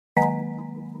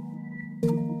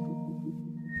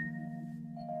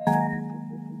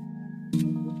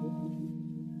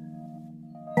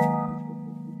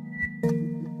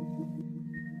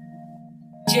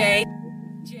J.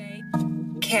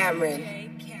 Cameron.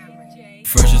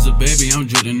 Fresh as a baby, I'm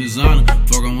dripping designer.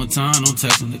 Fuck her one time, don't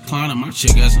text and decline. My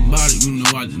chick got somebody, you know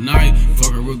I deny it.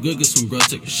 Fuck her real good, get some girl,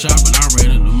 take a shopping. I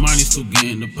ran in the money, still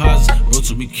getting deposits. Bro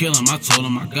to me kill him, I told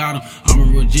him I got him. I'm a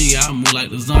real G, I move like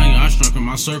lasagna. I shrunk in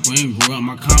my circle and grew up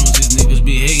my comments. These niggas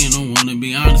be hating, don't wanna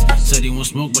be honest. Said he won't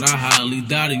smoke, but I highly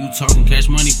doubt it. You talking cash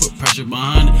money, put pressure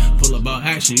behind it. Pull about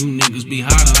action, you niggas be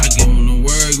hiding. I give him the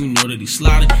word, you know that he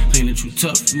sliding. Claim that you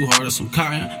tough, you hard as some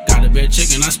cotton. Got a bad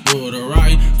chicken, I spoiled her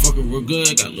right. Fuck her real good.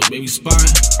 Got little baby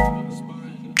spotting.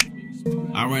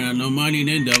 I ran out no money,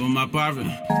 then double my profit.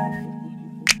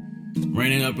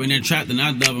 Ran it up in that trap, then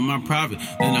I doubled my profit.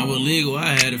 Then I was legal, I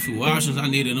had a few options. I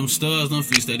needed them studs, them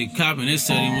feet steady copping. They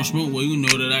said he won't smoke, well you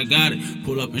know that I got it.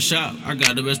 Pull up and shop, I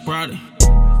got the best product.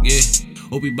 Yeah,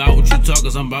 hope you bout what you talk,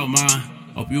 cause I'm about mine.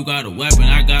 Hope you got a weapon,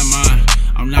 I got mine.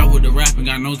 I'm not with the rapping,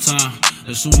 got no time.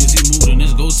 As soon as he moved, then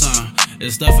it's go time.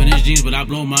 There's stuff in his jeans, but I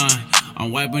blow mine.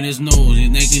 I'm wiping his nose,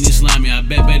 he's thinking he's slimy. I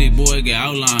bet Betty boy get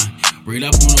outlined. Read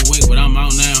up on the weight, but I'm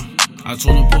out now. I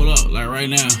told him pull up, like right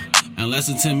now. In less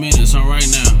than 10 minutes, I'm right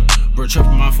now. Bro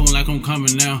tripping my phone like I'm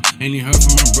coming now. And he heard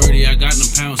from my birdie, I got them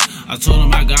pounds. I told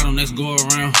him I got him, let's go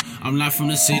around. I'm not from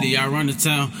the city, I run the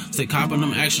town. Stay copping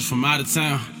them extras from out of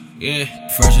town. Yeah,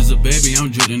 fresh as a baby,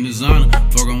 I'm dripping designer.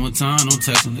 Fuck her one time, don't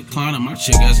text and decline. My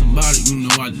chick got somebody, you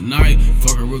know I deny it.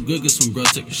 Fuck her real good, get some girl,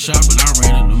 take a shopping. I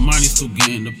ran in the money, still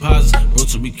getting deposits. Bro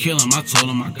to me kill him, I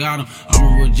told him I got him. I'm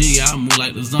a real G, I move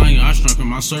like lasagna. I shrunk in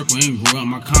my circle and grew up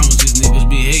my comments. These niggas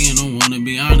be hating, don't wanna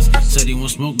be honest. Said he won't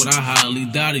smoke, but I highly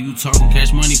doubt it. You talking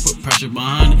cash money, put pressure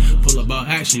behind it. Pull about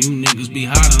action, you niggas be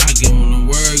hiding. I give him the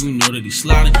word, you know that he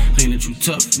sliding. Claim that you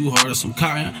tough, you hard as some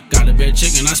cotton. Got a bad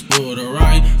chicken, I spoiled her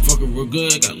right. Fuck her real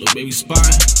good, got little baby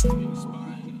spotting.